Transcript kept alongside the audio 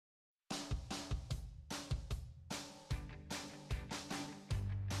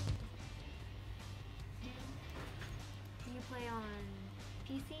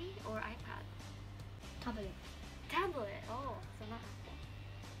PC or iPad? Tablet. Tablet. Oh, so not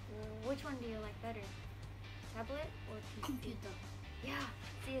Apple. Which one do you like better? Tablet or PC? Computer. Yeah,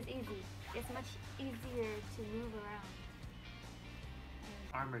 see, it's easy. It's much easier to move around.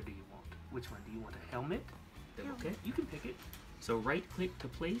 Armor do you want? Which one? Do you want a helmet? Helmet. Okay, you can pick it. So right click to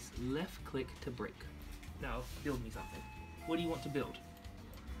place, left click to break. Now build me something. What do you want to build?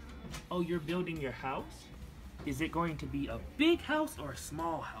 Oh, you're building your house? Is it going to be a big house or a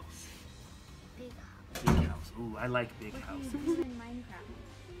small house? Big house. Big house. Ooh, I like big What houses. do you do in Minecraft?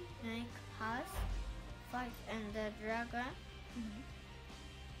 Make house. Fight and the dragon.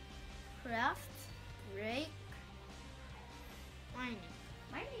 Craft. Break. Mining.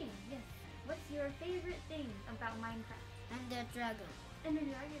 Mining, yes. What's your favorite thing about Minecraft? And the dragon. And the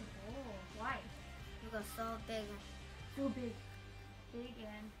dragon. Oh, why? Because so big and So big. Big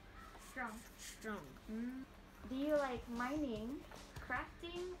and strong. strong. Do you like mining,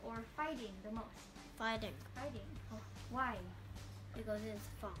 crafting, or fighting the most? Fighting. Fighting. Oh, why? Because it's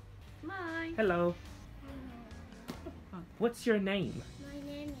fun. Mine. Hello. What's your name? My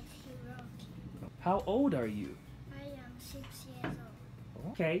name is Hiroki. How old are you? I am 6 years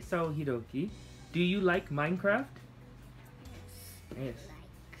old. Okay, so Hiroki, do you like Minecraft? Yes. Yes.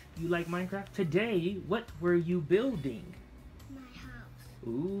 You like Minecraft? Today, what were you building? My house.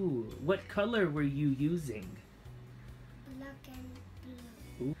 Ooh, what color were you using? Black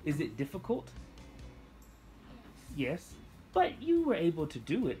and blue. Ooh, is it difficult? Yes. Yes. But you were able to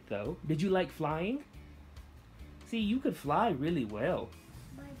do it though. Did you like flying? See, you could fly really well.